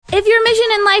If your mission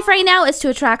in life right now is to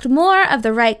attract more of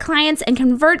the right clients and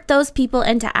convert those people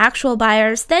into actual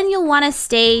buyers, then you'll want to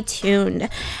stay tuned.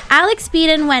 Alex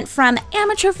Beadon went from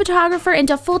amateur photographer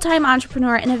into full-time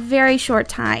entrepreneur in a very short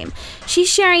time. She's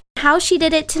sharing how she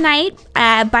did it tonight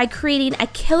by creating a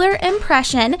killer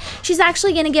impression. She's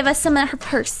actually going to give us some of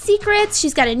her secrets.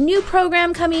 She's got a new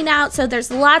program coming out, so there's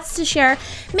lots to share.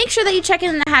 Make sure that you check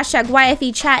in the hashtag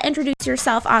YFE chat. Introduce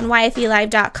yourself on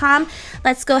YFElive.com.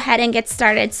 Let's go ahead and get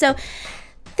started. So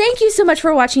thank you so much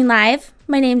for watching live.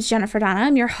 My name's Jennifer Donna.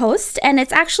 I'm your host, and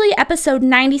it's actually episode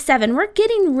 97. We're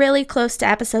getting really close to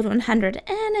episode 100,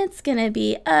 and it's going to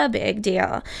be a big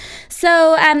deal.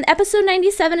 So episode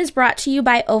 97 is brought to you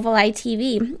by Ovaleye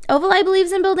TV. Ovaleye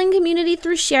believes in building community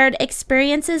through shared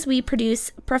experiences. We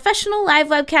produce professional live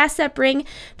webcasts that bring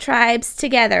tribes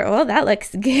together. Oh, that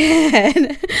looks good.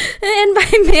 And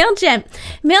by MailChimp.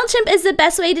 MailChimp is the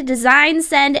best way to design,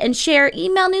 send, and share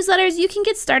email newsletters. You can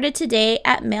get started today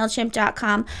at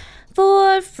MailChimp.com.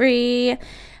 for free.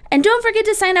 And don't forget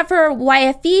to sign up for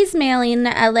YFE's mailing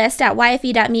list at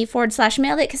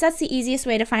yfe.me/mail it, because that's the easiest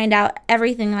way to find out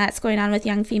everything that's going on with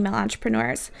young female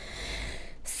entrepreneurs.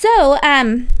 So,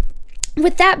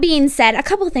 with that being said, a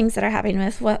couple of things that are happening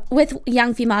with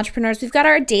young female entrepreneurs. We've got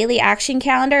our daily action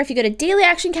calendar. If you go to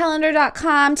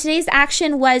dailyactioncalendar.com, today's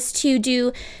action was to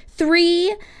do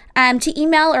three, to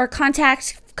email or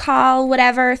contact, call,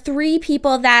 whatever, 3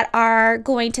 people that are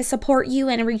going to support you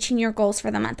in reaching your goals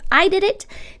for the month. I did it.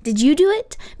 Did you do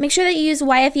it? Make sure that you use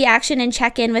YFE action and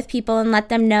check in with people and let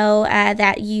them know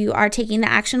that you are taking the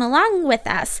action along with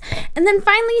us. And then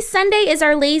finally, Sunday is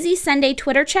our Lazy Sunday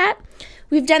Twitter chat.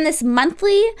 We've done this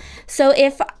monthly, so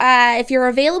if you're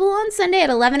available on Sunday at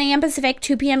 11 a.m. Pacific,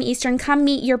 2 p.m. Eastern, come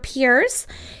meet your peers.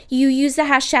 You use the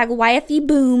hashtag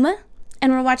YFEBoom.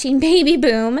 And we're watching Baby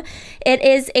Boom. It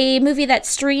is a movie that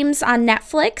streams on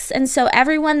Netflix, and so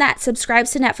everyone that subscribes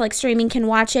to Netflix streaming can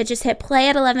watch it. Just hit play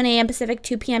at 11 a.m. Pacific,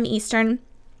 2 p.m. Eastern.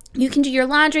 You can do your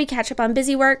laundry, catch up on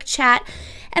busy work, chat,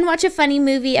 and watch a funny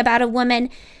movie about a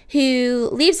woman who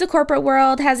leaves the corporate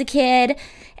world, has a kid,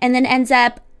 and then ends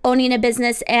up owning a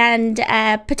business and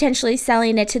potentially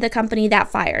selling it to the company that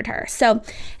fired her. So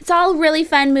it's all really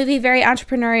fun movie, very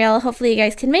entrepreneurial. Hopefully you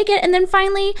guys can make it. And then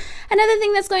finally, another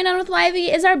thing that's going on with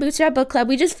YV is our Bootstrap Book Club.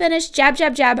 We just finished Jab,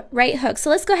 Jab, Jab, Right Hook. So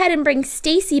let's go ahead and bring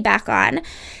Stacy back on.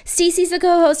 Stacy's the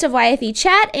co-host of YFE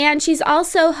Chat, and she's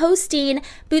also hosting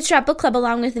Bootstrap Book Club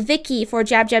along with Vicky for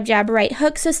Jab, Jab, Jab, Right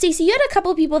Hook. So Stacy, you had a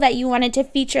couple people that you wanted to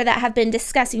feature that have been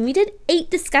discussing. We did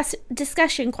 8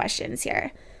 discussion questions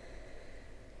here.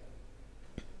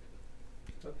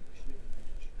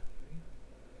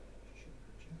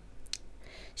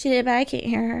 She did, but I can't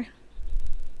hear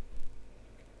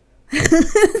her.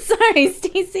 Sorry,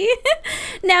 Stacy.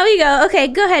 Now we go. Okay,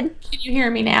 go ahead. Can you hear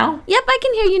me now? Yep, I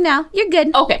can hear you now. You're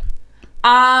good. Okay.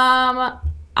 I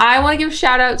want to give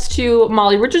shout outs to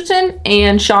Molly Richardson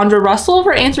and Chandra Russell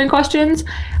for answering questions.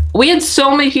 We had so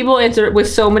many people answer with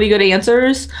so many good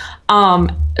answers.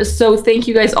 So thank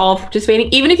you guys all for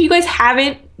participating. Even if you guys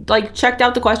haven't checked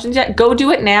out the questions yet, go do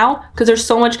it now, because there's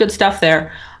so much good stuff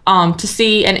there to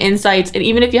see, and insights. And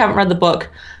even if you haven't read the book,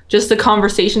 just the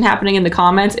conversation happening in the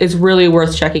comments is really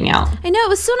worth checking out. I know, it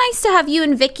was so nice to have you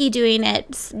and Vicky doing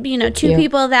it. You know, two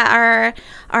people that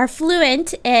are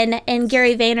fluent in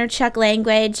Gary Vaynerchuk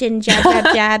language and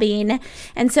jabbing.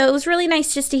 And so it was really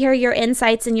nice just to hear your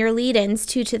insights and your lead-ins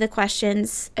to the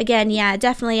questions. Again, yeah,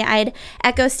 definitely I'd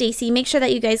echo Stacy. Make sure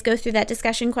that you guys go through that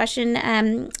discussion question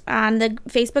on the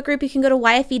Facebook group. You can go to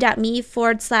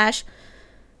yfe.me/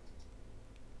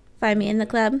 find me in the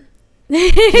club. You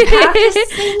have to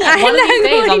sing it. One of these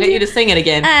days I'll get you to sing it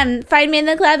again. Find me in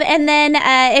the club, and then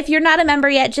if you're not a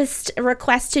member yet, just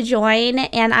request to join,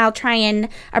 and I'll try and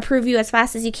approve you as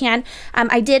fast as you can.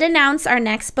 I did announce our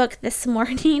next book this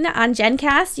morning on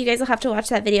GenCast. You guys will have to watch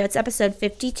that video. It's episode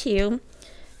 52.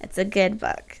 It's a good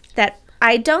book that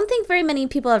I don't think very many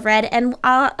people have read, and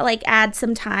I'll add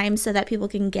some time so that people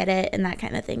can get it and that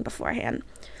kind of thing beforehand.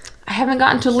 I haven't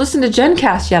gotten to listen to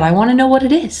GenCast yet. I want to know what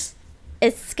it is.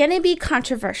 It's going to be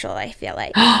controversial, I feel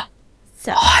like.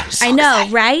 So, I'm so I know,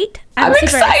 excited. Right? I'm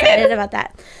super excited about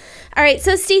that. All right,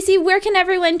 so Stacy, where can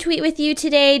everyone tweet with you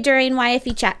today during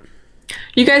YFE Chat?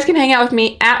 You guys can hang out with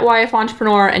me at YF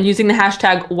Entrepreneur and using the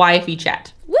hashtag YFE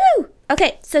Chat. Woo!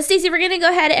 Okay, so Stacy, we're going to go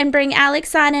ahead and bring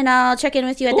Alex on, and I'll check in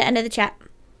with you at the end of the chat.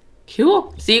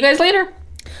 Cool. See you guys later.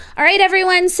 All right,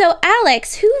 everyone. So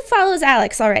Alex, who follows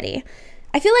Alex already?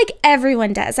 I feel like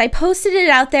everyone does. I posted it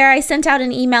out there. I sent out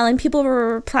an email, and people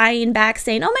were replying back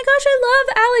saying, "Oh my gosh, I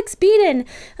love Alex Beadon."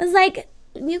 I was like,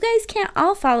 you guys can't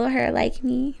all follow her like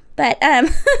me, But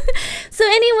so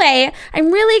anyway,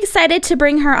 I'm really excited to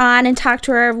bring her on and talk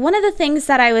to her. One of the things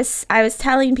that I was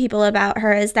telling people about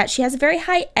her is that she has very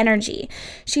high energy.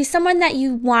 She's someone that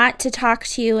you want to talk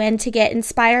to and to get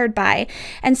inspired by.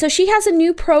 And so she has a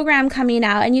new program coming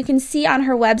out, and you can see on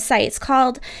her website, it's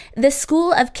called The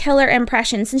School of Killer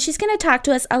Impressions. And she's going to talk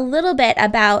to us a little bit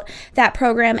about that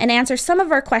program and answer some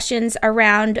of our questions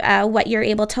around what you're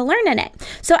able to learn in it.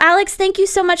 So Alex, thank you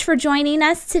so much for joining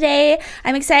us today.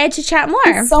 I'm excited to chat more.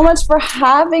 Thanks so much for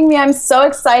having me. I'm so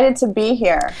excited to be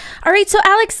here. All right, so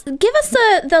Alex, give us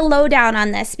the lowdown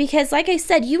on this, because like I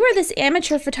said, you were this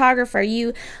amateur photographer.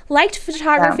 You liked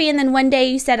photography, and then one day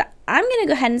you said, I'm going to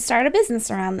go ahead and start a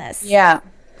business around this. Yeah.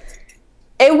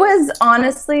 It was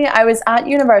honestly, I was at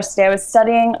university. I was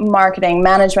studying marketing,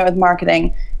 management with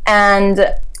marketing,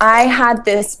 and I had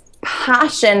this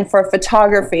passion for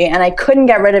photography, and I couldn't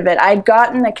get rid of it. I'd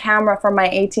gotten a camera for my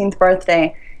 18th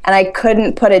birthday, and I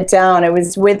couldn't put it down. It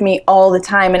was with me all the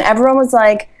time. And everyone was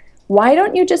like, why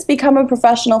don't you just become a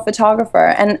professional photographer?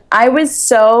 And I was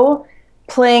so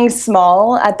playing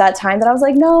small at that time that I was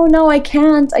like, no, I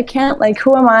can't. Like,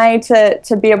 who am I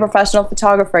to be a professional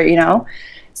photographer, you know?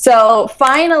 So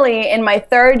finally, in my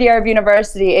third year of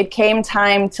university, it came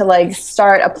time to like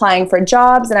start applying for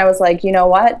jobs. And I was like, you know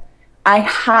what?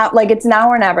 It's now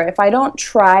or never. If I don't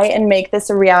try and make this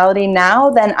a reality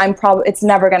now, then it's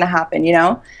never going to happen, you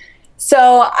know?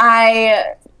 So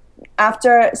I,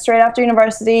 straight after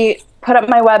university, put up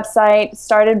my website,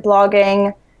 started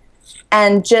blogging,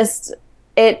 and just,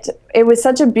 it was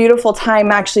such a beautiful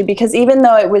time actually, because even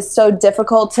though it was so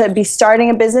difficult to be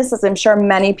starting a business, as I'm sure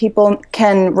many people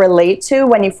can relate to,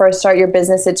 when you first start your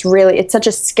business, it's such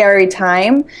a scary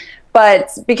time.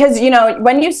 But because, you know,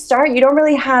 when you start, you don't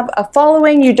really have a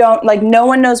following. You don't, like, no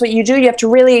one knows what you do. You have to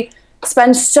really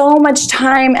spend so much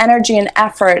time, energy, and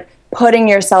effort putting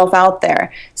yourself out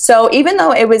there. So even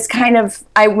though it was kind of,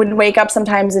 I would wake up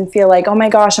sometimes and feel like, oh my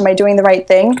gosh, am I doing the right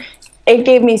thing? It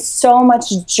gave me so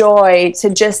much joy to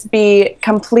just be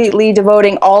completely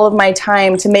devoting all of my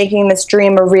time to making this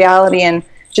dream a reality and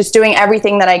just doing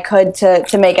everything that I could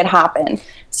to make it happen.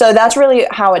 So that's really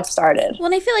how it started. Well,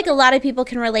 and I feel like a lot of people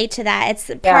can relate to that.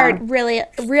 It's part really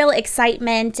real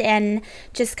excitement and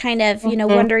just kind of, you know,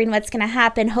 wondering what's going to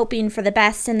happen, hoping for the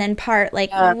best, and then part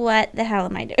like, what the hell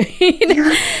am I doing?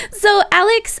 So,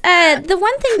 Alex, the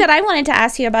one thing that I wanted to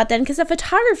ask you about then, because a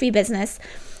photography business,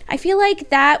 I feel like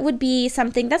that would be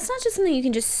something, that's not just something you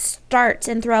can just start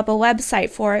and throw up a website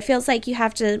for. It feels like you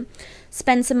have to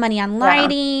spend some money on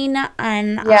lighting,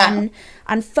 on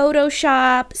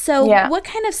Photoshop. So what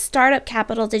kind of startup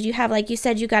capital did you have? Like you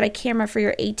said, you got a camera for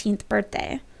your 18th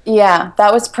birthday. Yeah,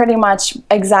 that was pretty much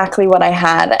exactly what I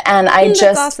had. And That's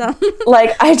awesome.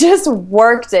 I just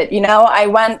worked it, you know.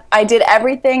 I did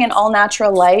everything in all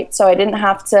natural light, so I didn't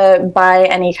have to buy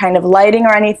any kind of lighting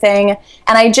or anything.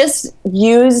 And I just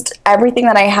used everything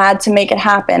that I had to make it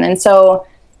happen. And so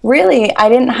really, I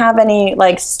didn't have any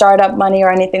like startup money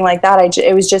or anything like that.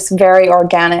 It was just very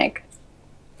organic.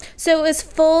 So it was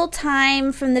full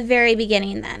time from the very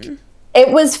beginning then? It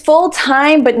was full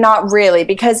time, but not really,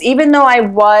 because even though I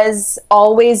was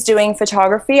always doing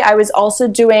photography, I was also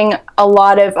doing a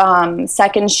lot of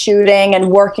second shooting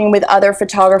and working with other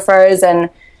photographers and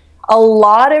a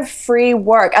lot of free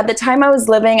work. At the time, I was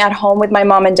living at home with my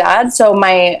mom and dad, so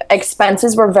my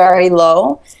expenses were very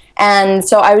low. And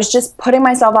so I was just putting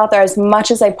myself out there as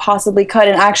much as I possibly could.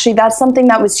 And actually, that's something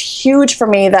that was huge for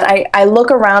me, that I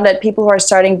look around at people who are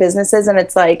starting businesses, and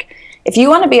it's like, if you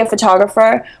want to be a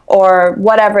photographer or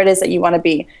whatever it is that you want to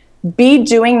be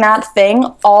doing that thing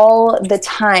all the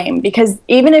time. Because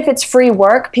even if it's free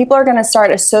work, people are going to start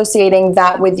associating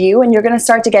that with you, and you're going to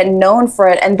start to get known for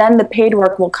it, and then the paid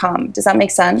work will come. Does that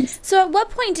make sense? So at what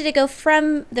point did it go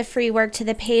from the free work to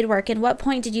the paid work, and what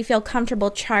point did you feel comfortable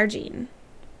charging?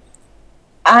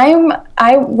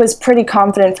 I was pretty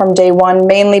confident from day one,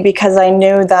 mainly because I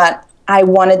knew that I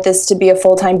wanted this to be a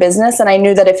full-time business, and I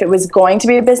knew that if it was going to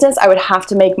be a business, I would have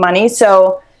to make money.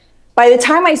 So by the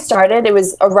time I started, it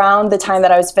was around the time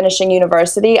that I was finishing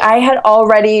university. I had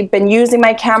already been using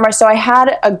my camera, so I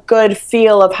had a good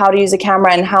feel of how to use a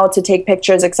camera and how to take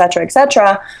pictures, etc.,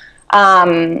 etc.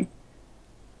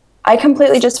 I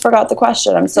completely just forgot the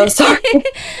question. I'm so sorry.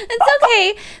 It's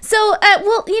okay. So,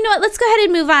 well, you know what? Let's go ahead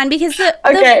and move on, because the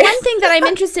one thing that I'm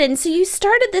interested in. So, you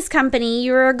started this company.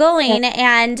 You were going,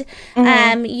 and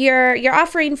you're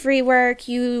offering free work.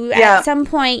 You at some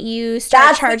point you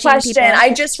start charging That's the question. people.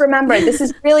 I just remembered. This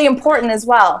is really important as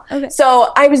well. Okay.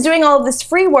 So, I was doing all of this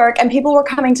free work, and people were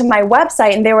coming to my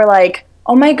website, and they were like,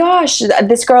 oh my gosh,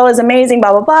 this girl is amazing,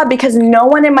 blah, blah, blah, because no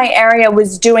one in my area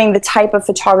was doing the type of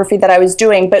photography that I was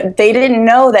doing, but they didn't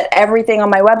know that everything on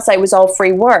my website was all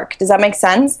free work. Does that make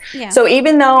sense? Yeah. So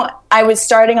even though I was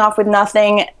starting off with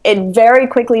nothing, it very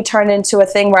quickly turned into a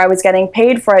thing where I was getting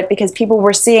paid for it because people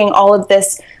were seeing all of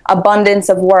this abundance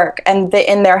of work, and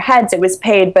in their heads it was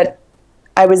paid, but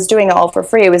I was doing it all for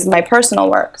free. It was my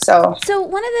personal work. So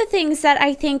one of the things that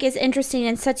I think is interesting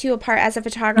and sets you apart as a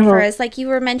photographer is, like you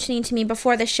were mentioning to me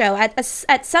before the show,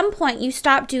 at some point you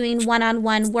stopped doing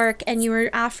one-on-one work and you were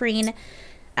offering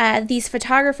these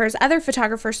other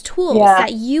photographers tools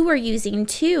that you were using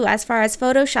too, as far as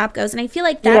Photoshop goes. And I feel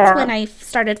like that's when I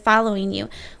started following you,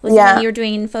 was when you were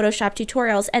doing Photoshop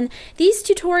tutorials. And these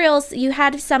tutorials, you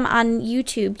had some on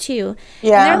YouTube too.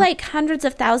 Yeah. And they're like hundreds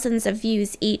of thousands of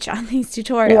views each on these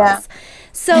tutorials. Yeah.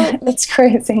 So it's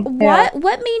crazy.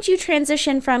 What made you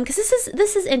transition from, because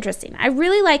this is interesting. I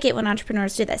really like it when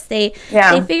entrepreneurs do this. They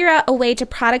figure out a way to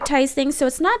productize things, so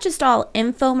it's not just all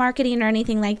info marketing or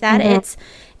anything like that.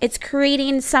 It's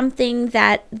creating something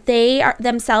that they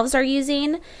themselves are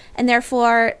using, and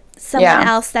therefore someone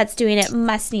else that's doing it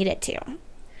must need it too.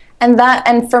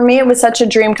 And for me, it was such a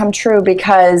dream come true,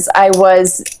 because I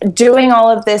was doing all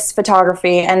of this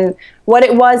photography, and what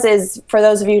it was is, for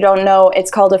those of you who don't know, it's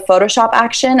called a Photoshop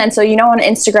action. And so, you know, on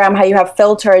Instagram, how you have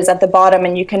filters at the bottom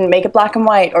and you can make it black and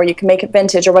white, or you can make it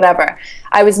vintage or whatever.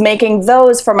 I was making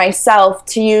those for myself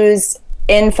to use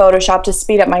in Photoshop to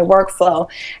speed up my workflow.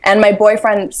 And my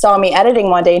boyfriend saw me editing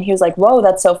one day and he was like, whoa,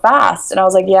 that's so fast. And I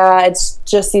was like, yeah, it's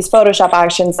just these Photoshop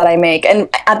actions that I make. And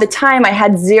at the time I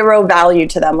had zero value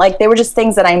to them. Like, they were just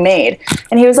things that I made.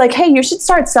 And he was like, hey, you should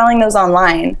start selling those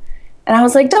online. And I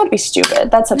was like, don't be stupid.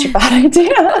 That's such a bad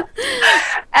idea.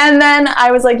 And then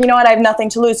I was like, you know what? I have nothing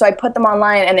to lose. So I put them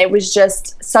online, and it was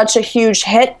just such a huge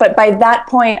hit. But by that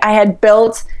point I had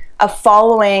built a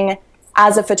following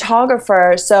as a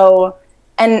photographer. So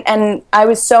And I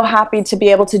was so happy to be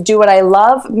able to do what I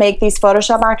love, make these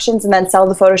Photoshop actions, and then sell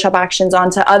the Photoshop actions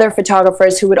onto other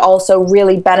photographers who would also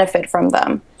really benefit from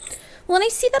them. Well, and I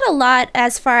see that a lot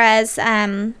as far as,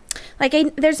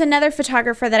 there's another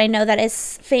photographer that I know that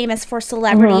is famous for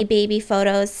celebrity baby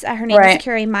photos. Her name is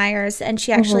Carrie Myers, and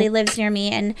she actually lives near me,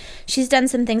 and she's done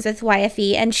some things with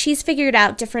YFE, and she's figured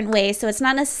out different ways. So it's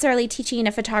not necessarily teaching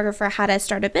a photographer how to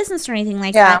start a business or anything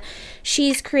like that.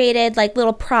 She's created like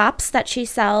little props that she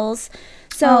sells.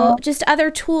 So just other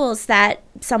tools that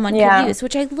someone could use,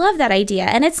 which I love that idea.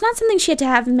 And it's not something she had to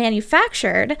have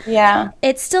manufactured. Yeah.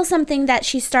 It's still something that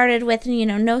she started with,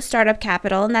 no startup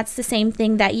capital, and that's the same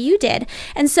thing that you did.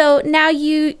 And so now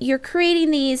you're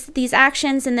creating these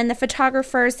actions, and then the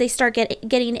photographers, they start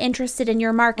getting interested in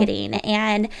your marketing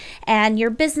and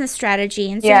your business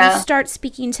strategy. And so you start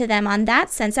speaking to them on that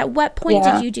sense. At what point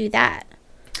did you do that?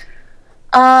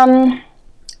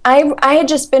 I had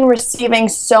just been receiving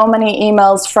so many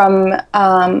emails from,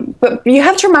 but you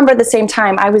have to remember at the same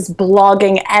time, I was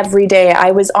blogging every day. I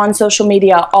was on social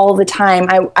media all the time.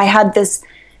 I had this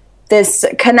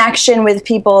connection with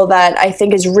people that I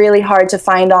think is really hard to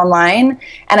find online.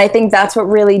 And I think that's what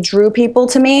really drew people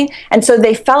to me. And so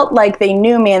they felt like they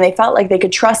knew me, and they felt like they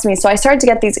could trust me. So I started to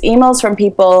get these emails from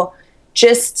people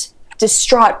just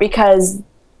distraught because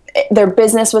their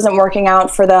business wasn't working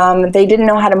out for them. They didn't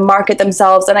know how to market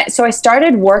themselves. And so I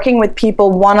started working with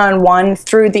people one-on-one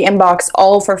through the inbox,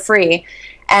 all for free.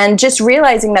 And just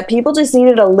realizing that people just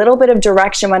needed a little bit of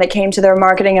direction when it came to their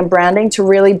marketing and branding to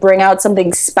really bring out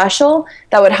something special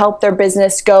that would help their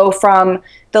business go from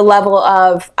the level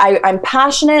of I'm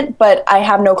passionate, but I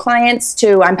have no clients,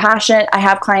 to I'm passionate, I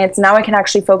have clients, now I can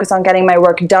actually focus on getting my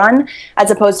work done,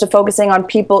 as opposed to focusing on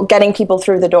getting people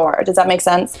through the door. Does that make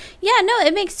sense? Yeah, no,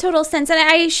 it makes total sense. And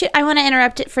I want to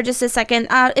interrupt it for just a second.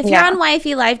 If you're on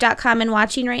yfelive.com and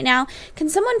watching right now, can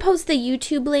someone post the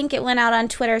YouTube link? It went out on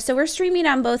Twitter. So we're streaming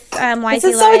on both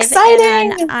YFE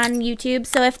Live and on YouTube.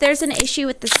 So if there's an issue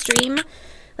with the stream,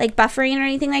 like buffering or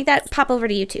anything like that, pop over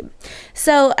to YouTube.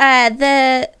 So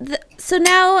so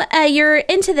now you're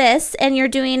into this, and you're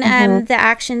doing the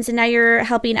actions, and now you're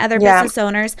helping other business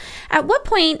owners. At what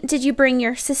point did you bring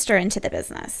your sister into the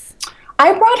business?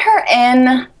 I brought her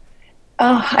in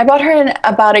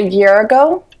about a year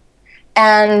ago.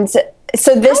 And so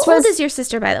How old is your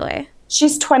sister, by the way?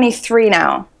 She's 23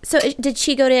 now. So did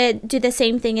she go to do the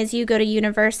same thing as you, go to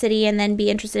university and then be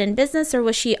interested in business, or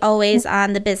was she always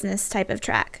on the business type of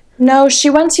track? No, she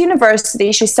went to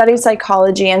university. She studied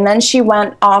psychology, and then she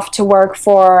went off to work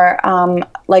for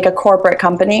like a corporate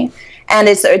company. And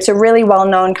it's a really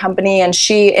well-known company, and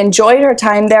she enjoyed her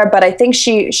time there, but I think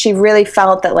she really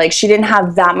felt that like she didn't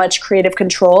have that much creative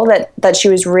control, that she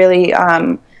was really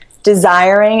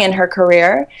desiring in her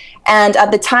career. And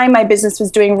at the time, my business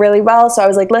was doing really well. So I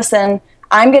was like, listen,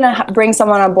 I'm going to bring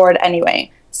someone on board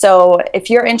anyway. So if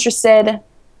you're interested,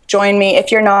 join me.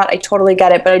 If you're not, I totally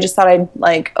get it. But I just thought I'd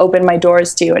like open my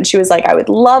doors to you. And she was like, I would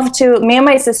love to. Me and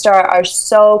my sister are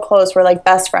so close. We're like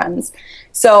best friends.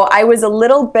 So I was a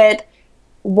little bit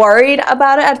worried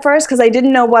about it at first because I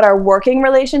didn't know what our working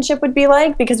relationship would be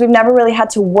like, because we've never really had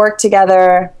to work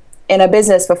together in a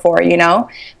business before, you know.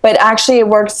 But actually it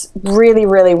works really,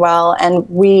 really well, and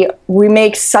we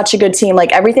make such a good team.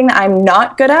 Like everything that I'm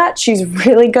not good at, she's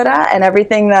really good at, and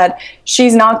everything that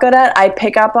she's not good at, I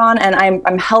pick up on, and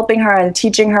I'm helping her and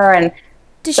teaching her. And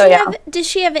does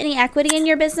she have any equity in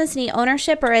your business, any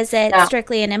ownership, or is it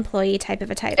strictly an employee type of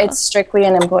a title? It's strictly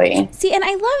an employee. See, and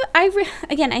I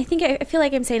feel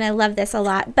like I'm saying I love this a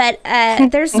lot, but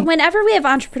there's whenever we have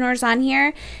entrepreneurs on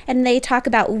here and they talk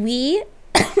about we,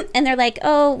 and they're like,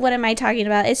 oh, what am I talking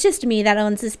about? It's just me that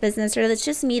owns this business, or it's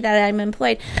just me that I'm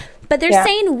employed. But they're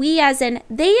saying we as in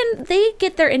they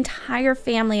get their entire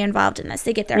family involved in this.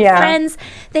 They get their friends.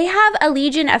 They have a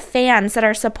legion of fans that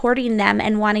are supporting them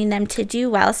and wanting them to do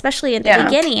well, especially at the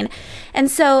beginning. And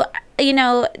so, you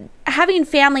know, having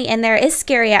family in there is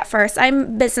scary at first.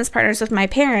 I'm business partners with my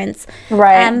parents.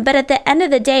 Right. But at the end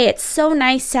of the day, it's so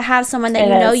nice to have someone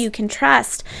that you can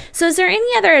trust. So is there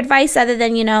any other advice other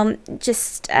than, you know,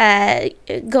 just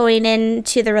going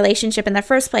into the relationship in the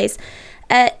first place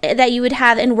that you would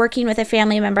have in working with a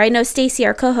family member? I know Stacy,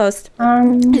 our co-host,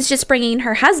 is just bringing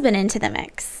her husband into the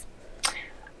mix.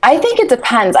 I think it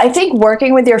depends. I think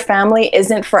working with your family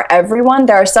isn't for everyone.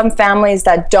 There are some families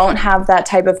that don't have that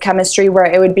type of chemistry where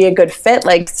it would be a good fit.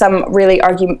 Like some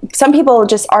people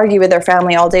just argue with their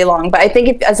family all day long. But I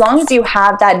think as long as you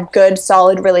have that good,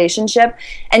 solid relationship,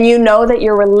 and you know that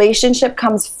your relationship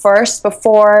comes first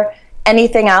before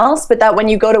anything else, but that when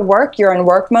you go to work, you're in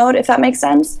work mode, if that makes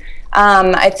sense.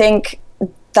 I think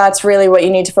that's really what you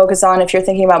need to focus on if you're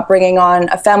thinking about bringing on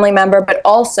a family member. But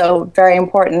also, very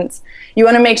important, you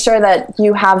want to make sure that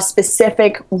you have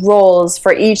specific roles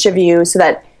for each of you so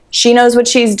that she knows what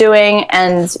she's doing,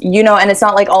 and you know, and it's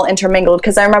not like all intermingled.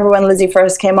 Because I remember when Lizzie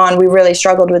first came on, we really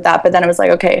struggled with that. But then it was like,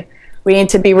 okay, we need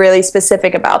to be really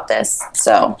specific about this.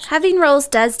 So having roles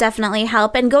does definitely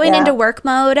help. And going into work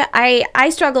mode, I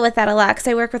struggle with that a lot because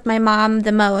I work with my mom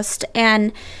the most,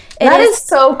 and that is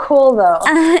so cool, though.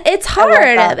 It's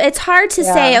hard. It's hard to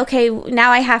say, okay, now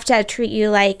I have to treat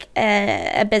you like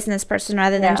a business person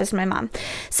rather than just my mom.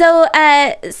 So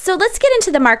let's get into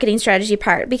the marketing strategy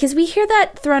part, because we hear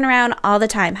that thrown around all the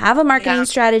time. Have a marketing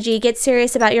strategy. Get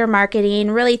serious about your marketing.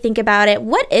 Really think about it.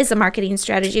 What is a marketing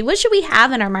strategy? What should we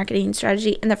have in our marketing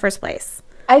strategy in the first place?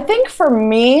 I think for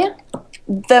me,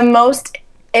 the most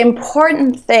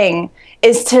important thing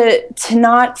is to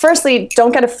not, firstly,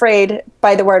 don't get afraid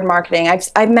by the word marketing.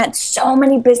 I've met so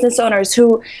many business owners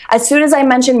who, as soon as I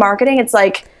mention marketing, it's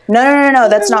like, no,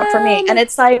 that's not for me. And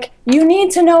it's like, you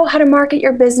need to know how to market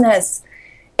your business.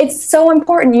 It's so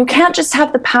important. You can't just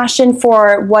have the passion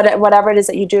for whatever it is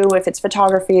that you do, if it's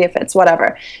photography, if it's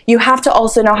whatever. You have to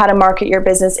also know how to market your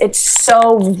business. It's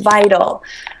so vital.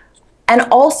 And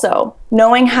also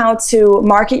knowing how to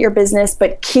market your business,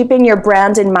 but keeping your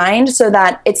brand in mind, so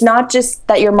that it's not just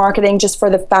that you're marketing just for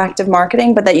the fact of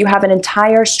marketing, but that you have an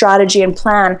entire strategy and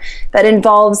plan that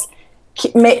involves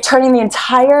turning the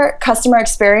entire customer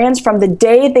experience from the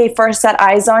day they first set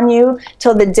eyes on you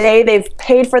till the day they've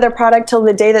paid for their product, till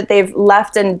the day that they've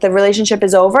left and the relationship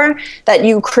is over, that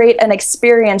you create an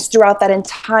experience throughout that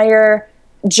entire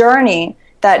journey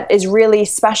that is really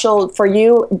special for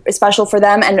you, special for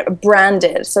them, and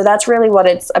branded. So that's really what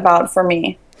it's about for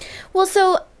me. Well,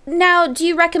 so now, do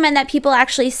you recommend that people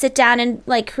actually sit down and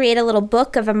like create a little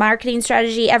book of a marketing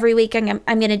strategy? Every week I'm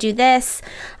going to do this.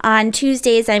 On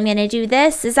Tuesdays, I'm going to do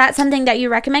this. Is that something that you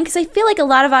recommend? Because I feel like a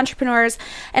lot of entrepreneurs,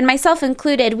 and myself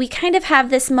included, we kind of have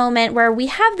this moment where we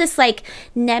have this like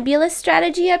nebulous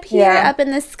strategy up here, up in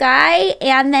the sky,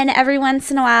 and then every once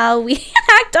in a while we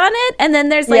act on it, and then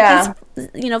there's like these,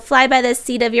 you know, fly by the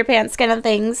seat of your pants kind of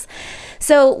things.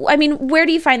 So, I mean, where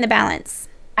do you find the balance?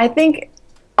 I think,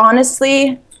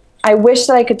 honestly, I wish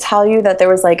that I could tell you that there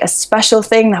was like a special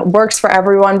thing that works for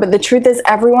everyone, but the truth is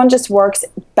everyone just works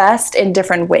best in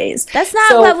different ways. That's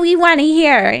not what we want to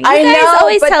hear. You guys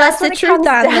always tell us the truth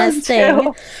on this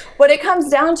thing. What it comes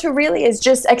down to really is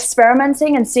just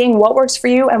experimenting and seeing what works for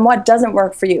you and what doesn't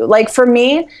work for you. Like for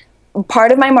me,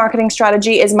 part of my marketing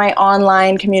strategy is my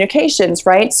online communications,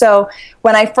 right? So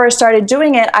when I first started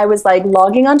doing it, I was like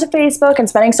logging onto Facebook and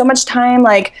spending so much time,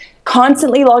 like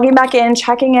constantly logging back in,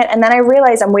 checking it. And then I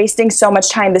realized I'm wasting so much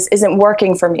time. This isn't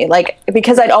working for me. Like,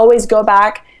 because I'd always go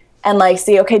back and like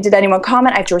see, okay, did anyone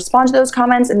comment? I have to respond to those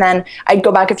comments. And then I'd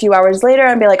go back a few hours later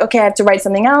and be like, okay, I have to write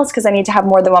something else because I need to have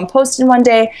more than one post in one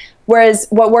day. Whereas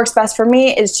what works best for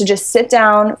me is to just sit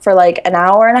down for like an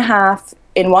hour and a half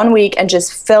in 1 week and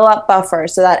just fill up buffer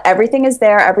so that everything is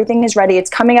there, everything is ready, it's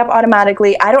coming up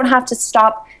automatically. I don't have to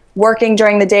stop working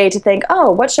during the day to think,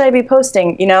 oh, what should I be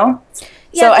posting, you know?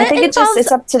 Yeah, so I think it's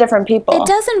up to different people. It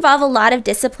does involve a lot of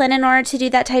discipline in order to do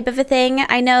that type of a thing.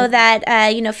 I know that,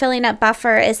 filling up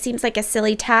buffer seems like a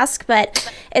silly task, but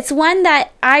it's one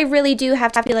that I really do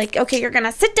have to be like, okay, you're going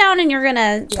to sit down and you're going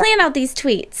to plan out these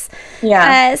tweets.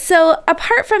 Yeah. So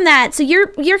apart from that, so you're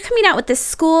coming out with this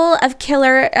school of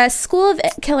killer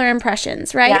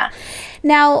impressions, right? Yeah.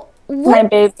 Now, my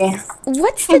baby.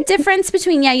 What's the difference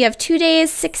between, you have 2 days,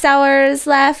 6 hours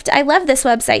left. I love this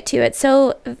website too.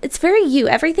 It's very you.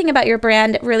 Everything about your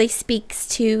brand really speaks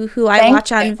to who I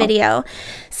watch on video.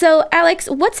 So Alex,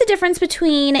 what's the difference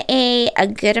between a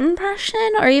good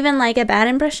impression or even like a bad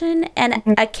impression and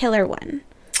a killer one?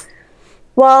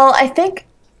 Well, I think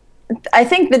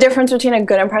the difference between a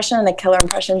good impression and a killer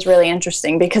impression is really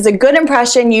interesting, because a good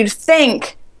impression, you'd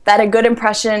think that a good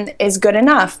impression is good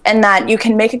enough and that you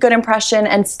can make a good impression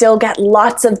and still get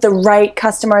lots of the right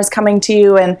customers coming to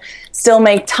you and still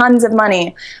make tons of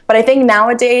money. But I think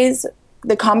nowadays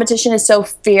the competition is so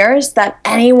fierce that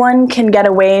anyone can get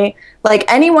away, like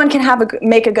anyone can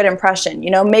make a good impression.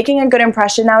 You know, making a good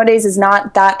impression nowadays is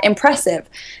not that impressive.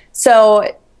 So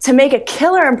to make a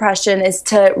killer impression is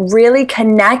to really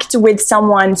connect with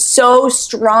someone so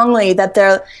strongly that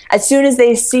they're, as soon as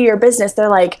they see your business, they're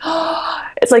like, oh,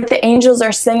 it's like the angels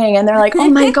are singing and they're like, oh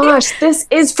my gosh, this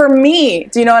is for me.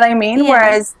 Do you know what I mean? Yeah.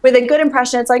 Whereas with a good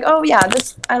impression, it's like, oh yeah,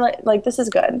 this is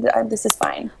good. This is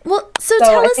fine. Well, so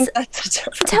tell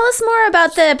us more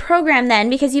about the program then,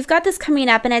 because you've got this coming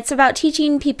up and it's about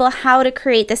teaching people how to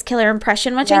create this killer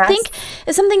impression, which I think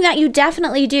is something that you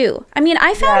definitely do. I mean,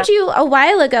 I found you a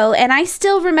while ago and I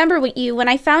still remember when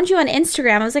I found you on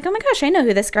Instagram. I was like, oh my gosh, I know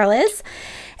who this girl is.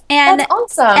 And that's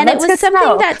awesome. And that's it was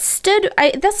something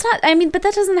that but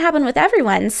that doesn't happen with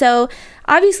everyone. So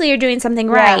obviously you're doing something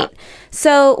right.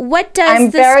 So what does I'm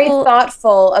very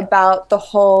thoughtful about the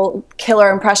whole killer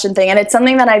impression thing. And it's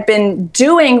something that I've been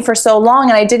doing for so long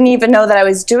and I didn't even know that I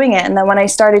was doing it. And then when I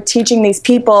started teaching these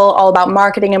people all about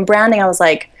marketing and branding, I was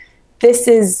like, this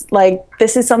is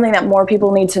something that more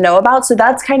people need to know about. So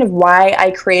that's kind of why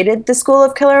I created the School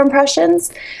of Killer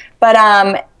Impressions.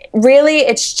 But really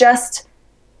it's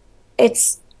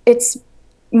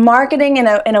marketing in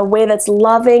a way that's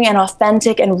loving and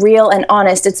authentic and real and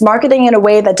honest. It's marketing in a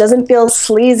way that doesn't feel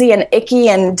sleazy and icky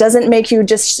and doesn't make you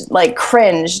just like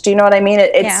cringe. Do you know what I mean?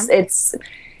 It's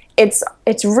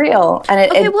real.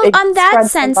 And on that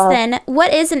sense then,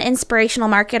 what is an inspirational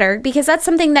marketer? Because that's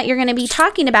something that you're going to be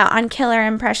talking about on Killer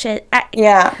Impression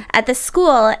at the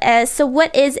school. So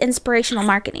what is inspirational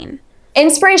marketing?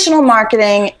 Inspirational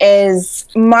marketing is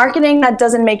marketing that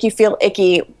doesn't make you feel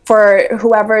icky for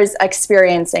whoever's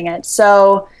experiencing it.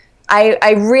 So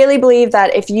I really believe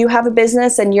that if you have a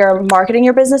business and you're marketing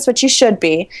your business, which you should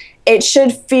be, it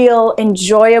should feel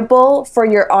enjoyable for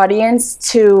your audience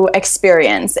to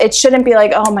experience. It shouldn't be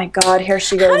like, oh my God, here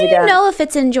she goes again. How do you know if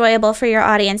it's enjoyable for your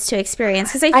audience to experience?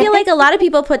 Because I feel like a lot of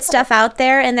people put stuff out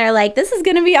there and they're like, this is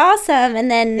going to be awesome. And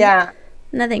then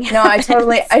nothing happens. No,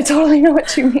 I totally know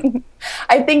what you mean.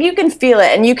 I think you can feel it,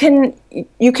 and you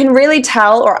can really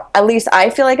tell, or at least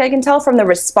I feel like I can tell from the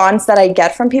response that I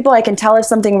get from people. I can tell if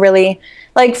something really,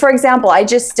 like for example, I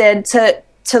just did to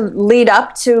lead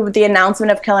up to the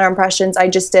announcement of Killer Impressions, I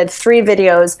just did 3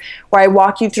 videos where I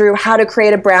walk you through how to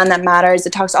create a brand that matters.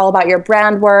 It talks all about your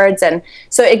brand words, and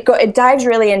so it dives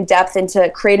really in depth into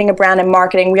creating a brand and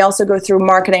marketing. We also go through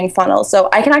marketing funnels. So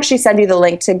I can actually send you the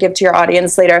link to give to your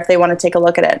audience later if they want to take a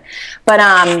look at it.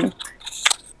 But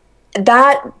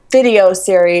that video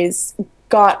series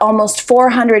got almost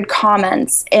 400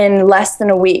 comments in less than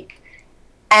a week.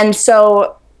 And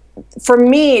so for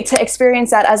me to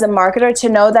experience that as a marketer, to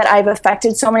know that I've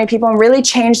affected so many people and really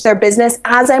changed their business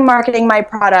as I'm marketing my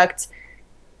product,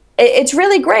 it's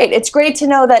really great. It's great to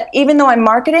know that even though I'm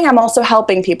marketing, I'm also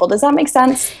helping people. Does that make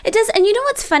sense? It does. And you know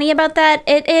what's funny about that?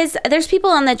 There's people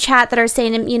on the chat that are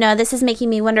saying, this is making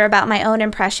me wonder about my own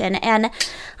impression. And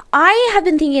I have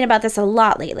been thinking about this a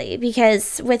lot lately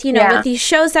because with these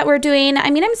shows that we're doing, I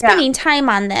mean, I'm spending time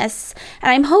on this and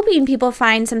I'm hoping people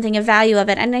find something of value of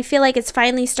it. And I feel like it's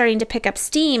finally starting to pick up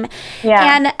steam.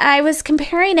 Yeah. And I was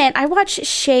comparing it. I watch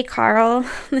Shay Carl,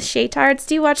 the Shay Tards.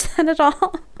 Do you watch that at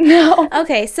all? No.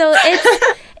 Okay. So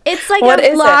It's like What a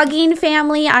is it? vlogging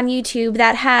family on YouTube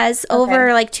that has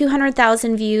over like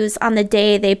 200,000 views on the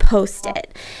day they post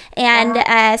it.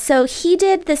 And so he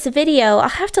did this video. I'll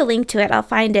have to link to it. I'll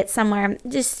find it somewhere.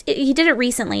 He did it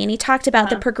recently, and he talked about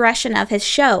the progression of his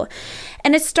show.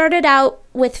 And it started out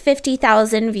with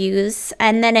 50,000 views,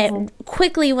 and then it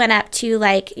quickly went up to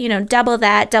like, double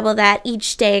that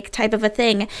each day type of a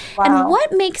thing. Wow. And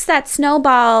what makes that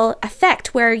snowball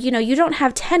effect where, you don't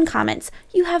have 10 comments,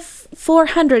 you have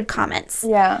 400 comments?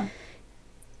 Yeah.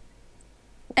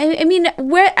 I mean,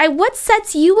 what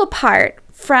sets you apart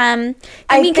from,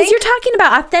 because you're talking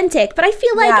about authentic, but I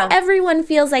feel like everyone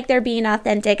feels like they're being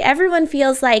authentic. Everyone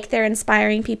feels like they're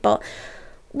inspiring people.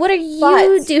 What are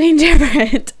you doing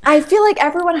different? I feel like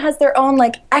everyone has their own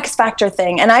like X Factor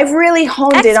thing, and I've really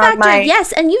honed in on my...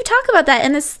 Yes, and you talk about that,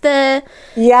 and it's the...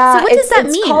 Yeah, so what does that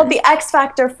mean? It's called the X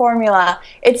Factor formula.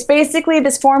 It's basically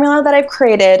this formula that I've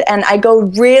created, and I go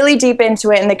really deep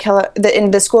into it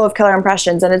in the School of Killer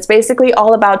Impressions, and it's basically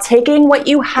all about taking what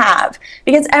you have,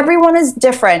 because everyone is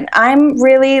different. I'm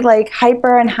really like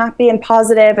hyper and happy and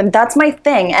positive, and that's my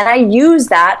thing, and I use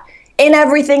that in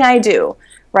everything I do,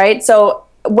 right? So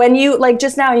when you, like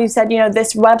just now you said,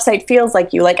 this website feels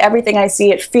like you, like everything I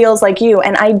see, it feels like you.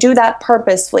 And I do that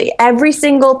purposefully. Every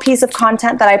single piece of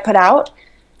content that I put out,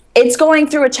 it's going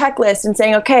through a checklist and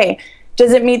saying, okay,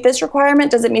 does it meet this requirement?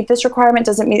 Does it meet this requirement?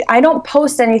 I don't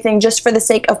post anything just for the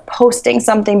sake of posting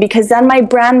something, because then my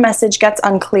brand message gets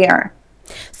unclear.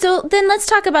 So then let's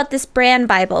talk about this brand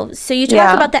Bible. So you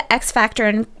talk about the X Factor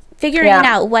and figuring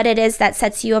out what it is that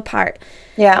sets you apart.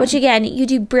 Yeah. Which again, you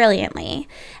do brilliantly.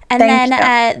 And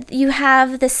then you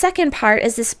have the second part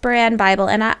is this brand Bible,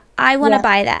 and I want to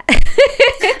buy that.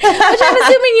 Which I'm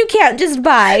assuming you can't just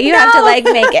buy. You have to like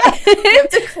make it. You have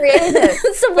to create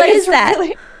it. So what is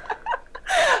that?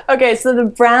 Okay, so the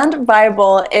brand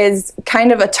Bible is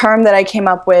kind of a term that I came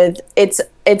up with. It's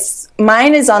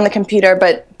mine is on the computer,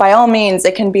 but by all means,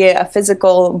 it can be a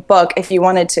physical book if you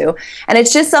wanted to. And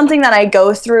it's just something that I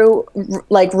go through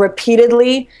like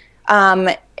repeatedly.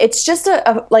 It's just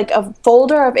a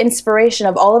folder of inspiration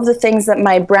of all of the things that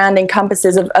my brand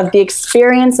encompasses, of the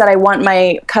experience that I want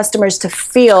my customers to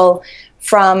feel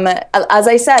from, as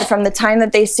I said, from the time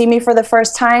that they see me for the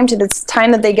first time to the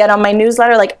time that they get on my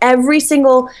newsletter. Like every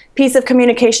single piece of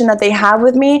communication that they have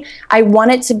with me, I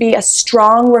want it to be a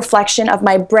strong reflection of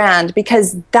my brand,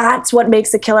 because that's what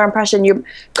makes a killer impression. You're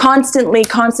constantly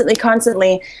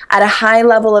at a high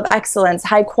level of excellence,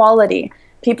 high quality.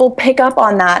 People pick up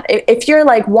on that. If you're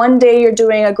like one day you're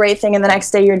doing a great thing and the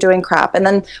next day you're doing crap, and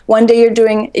then one day you're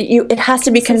doing, it has to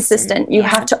be consistent. You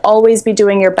have to always be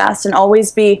doing your best and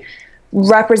always be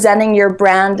representing your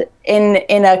brand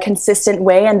in a consistent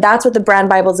way. And that's what the brand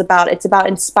Bible is about. It's about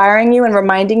inspiring you and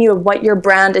reminding you of what your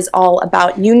brand is all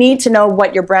about. You need to know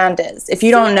what your brand is. If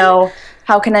you don't know,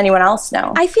 how can anyone else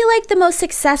know? I feel like the most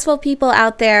successful people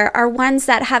out there are ones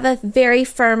that have a very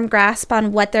firm grasp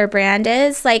on what their brand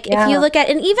is. Like if you look at,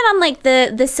 and even on like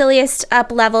the silliest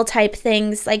up level type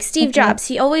things, like Steve Jobs,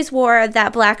 he always wore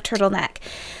that black turtleneck.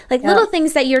 Like little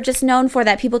things that you're just known for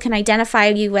that people can identify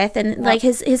you with, and like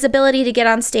his ability to get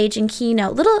on stage and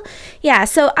keynote.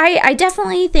 So I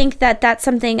definitely think that that's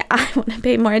something I want to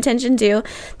pay more attention to,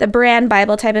 the brand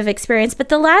Bible type of experience. But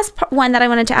the last one that I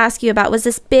wanted to ask you about was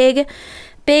this big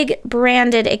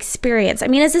branded experience. I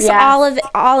mean, is this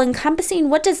all encompassing?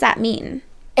 What does that mean?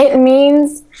 It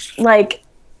means like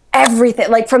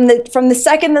everything, like from the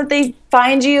second that they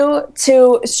find you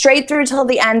to straight through till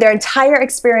the end, their entire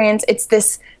experience, it's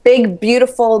this big,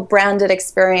 beautiful branded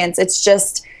experience. It's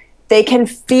just, they can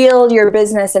feel your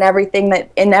business and everything, that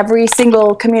in every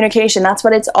single communication. That's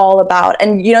what it's all about.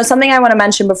 And something I want to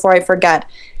mention before I forget,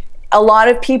 a lot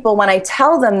of people, when I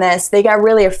tell them this, they get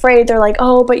really afraid. They're like,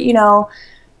 oh, but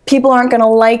people aren't going to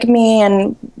like me,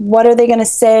 and what are they going to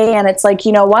say? And it's like,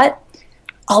 you know what?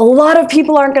 A lot of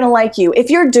people aren't going to like you. If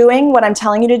you're doing what I'm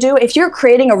telling you to do, if you're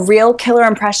creating a real killer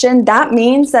impression, that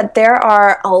means that there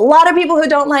are a lot of people who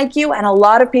don't like you and a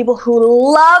lot of people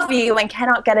who love you and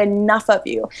cannot get enough of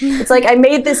you. It's like I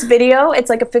made this video. It's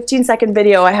like a 15-second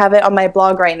video. I have it on my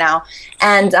blog right now.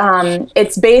 And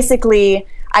it's basically...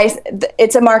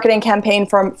 it's a marketing campaign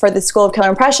for the School of Killer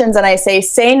Impressions, and I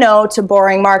say no to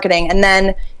boring marketing. And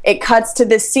then it cuts to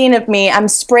this scene of me. I'm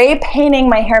spray painting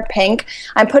my hair pink.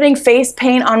 I'm putting face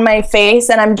paint on my face,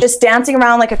 and I'm just dancing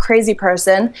around like a crazy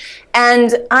person.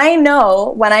 And I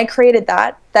know when I created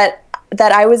that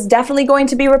I was definitely going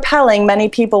to be repelling many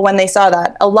people when they saw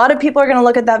that. A lot of people are going to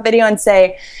look at that video and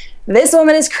say, this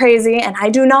woman is crazy, and I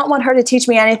do not want her to teach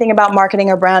me anything about marketing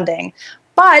or branding.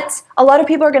 But a lot of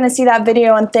people are going to see that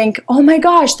video and think, oh my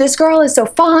gosh, this girl is so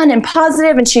fun and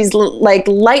positive and she's like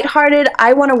lighthearted.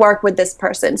 I want to work with this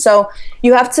person. So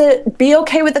you have to be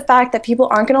okay with the fact that people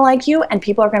aren't going to like you and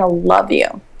people are going to love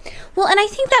you. Well, and I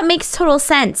think that makes total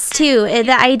sense, too.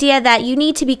 The idea that you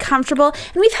need to be comfortable.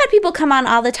 And we've had people come on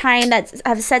all the time that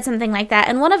have said something like that.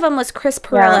 And one of them was Chris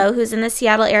Perillo, who's in the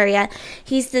Seattle area.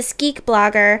 He's this geek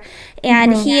blogger.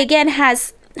 And he, again,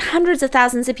 has hundreds of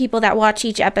thousands of people that watch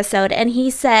each episode. And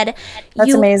he said,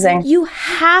 that's amazing. You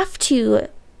have to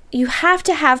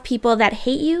have people that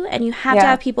hate you, and you have to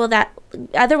have people that,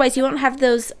 otherwise you won't have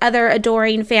those other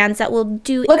adoring fans that will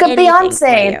do Look at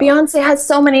Beyonce. Beyonce has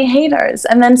so many haters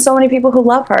and then so many people who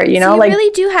love her, you know? You really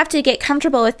do have to get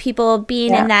comfortable with people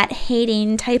being in that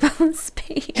hating type of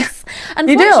space.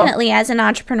 Unfortunately, as an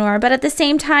entrepreneur, but at the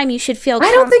same time, you should feel I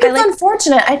don't think it's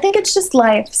unfortunate. I think it's just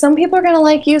life. Some people are going to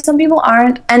like you, some people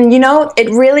aren't. And, you know,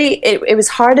 it was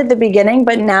hard at the beginning,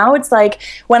 but now it's like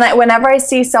whenever I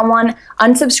see someone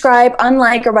unsubscribe,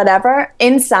 unlike, or whatever,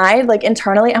 inside, like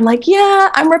internally, I'm like, yeah,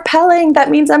 I'm repelling. That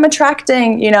means I'm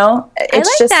attracting, you know? I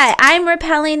like that. I'm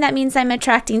repelling. That means I'm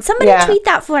attracting. Somebody tweet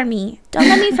that for me. Don't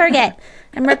let me forget.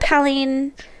 I'm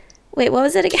repelling. Wait, what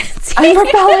was it again? I'm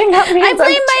repelling. That means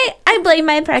I blame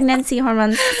my pregnancy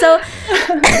hormones. So,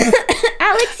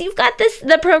 Alex, you've got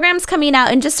the program's coming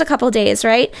out in just a couple days,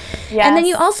 right? Yes. And then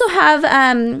you also have,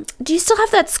 do you still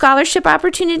have that scholarship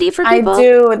opportunity for people? I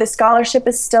do. The scholarship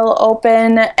is still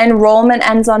open. Enrollment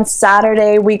ends on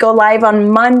Saturday. We go live on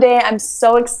Monday. I'm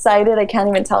so excited. I can't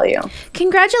even tell you.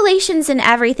 Congratulations and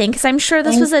everything, because I'm sure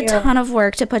this was a ton of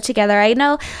work to put together. I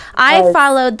know I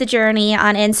followed the journey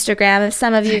on Instagram. If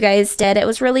some of you guys did, it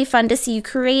was really fun to see you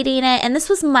creating it, and this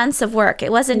was months of work.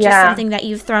 It wasn't just something that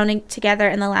you've thrown together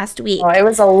in the last week. Oh, it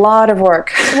was a lot of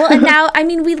work. Well, and now, I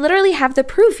mean, we literally have the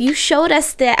proof. You showed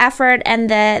us the effort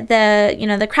and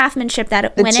the craftsmanship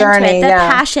that went into it, the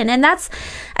passion, and that's,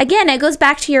 again, it goes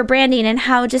back to your branding and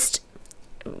how just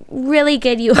really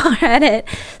good you are at it.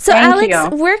 So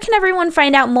Alex, where can everyone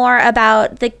find out more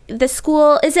about the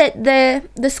school? Is it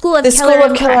the School of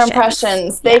Killer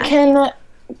Impressions? They can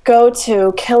go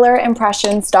to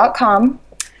killerimpressions.com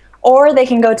or they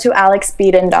can go to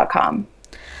alexbeadon.com.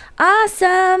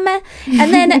 Awesome.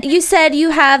 And then you said you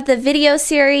have the video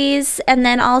series and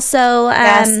then also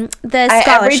the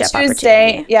scholarship every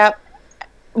Tuesday, opportunity.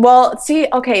 Well, so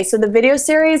the video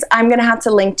series I'm going to have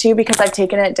to link to because I've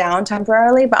taken it down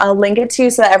temporarily, but I'll link it to you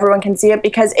so that everyone can see it,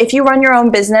 because if you run your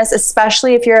own business,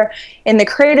 especially if you're in the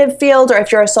creative field or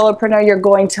if you're a solopreneur, you're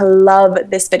going to love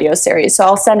this video series. So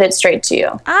I'll send it straight to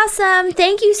you. Awesome.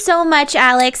 Thank you so much,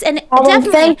 Alex. And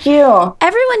definitely, thank you.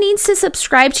 Everyone needs to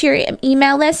subscribe to your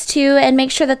email list too and make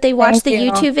sure that they watch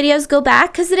YouTube videos. Go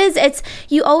back, because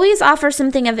you always offer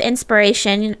something of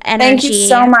inspiration, energy. Thank you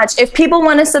so much. If people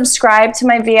want to subscribe to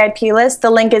my VIP list, the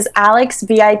link is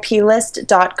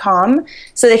alexviplist.com,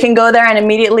 so they can go there and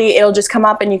immediately it'll just come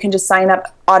up and you can just sign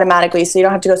up automatically, so you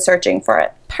don't have to go searching for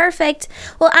it. Perfect.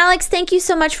 Well, Alex, thank you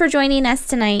so much for joining us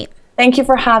tonight. Thank you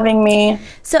for having me.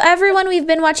 So everyone, we've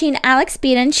been watching Alex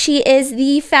Beadon. She is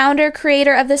the founder,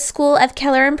 creator of the School of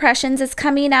Killer Impressions. It's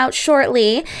coming out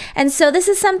shortly. And so this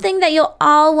is something that you'll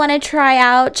all want to try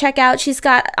out, check out. She's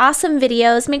got awesome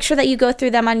videos. Make sure that you go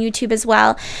through them on YouTube as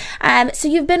well. So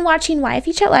you've been watching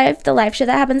YFE Chat Live, the live show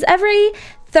that happens every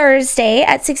Thursday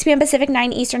at 6 p.m. Pacific,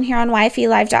 9 Eastern here on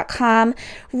YFElive.com.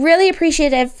 Really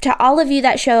appreciative to all of you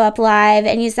that show up live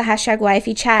and use the hashtag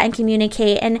YFEchat and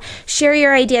communicate and share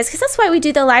your ideas, because that's why we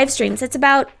do the live streams. It's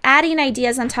about adding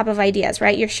ideas on top of ideas,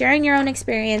 right? You're sharing your own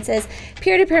experiences.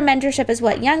 Peer-to-peer mentorship is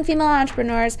what young female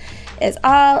entrepreneurs is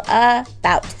all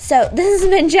about. So this has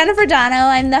been Jennifer Dono.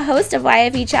 I'm the host of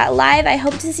YFE Chat Live. I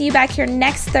hope to see you back here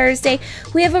next Thursday.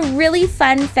 We have a really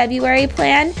fun February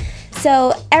planned.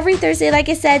 So every Thursday, like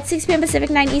I said, 6 p.m. Pacific,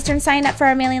 9 Eastern, sign up for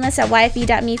our mailing list at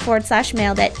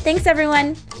yfe.me/mailed it. Thanks,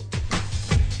 everyone.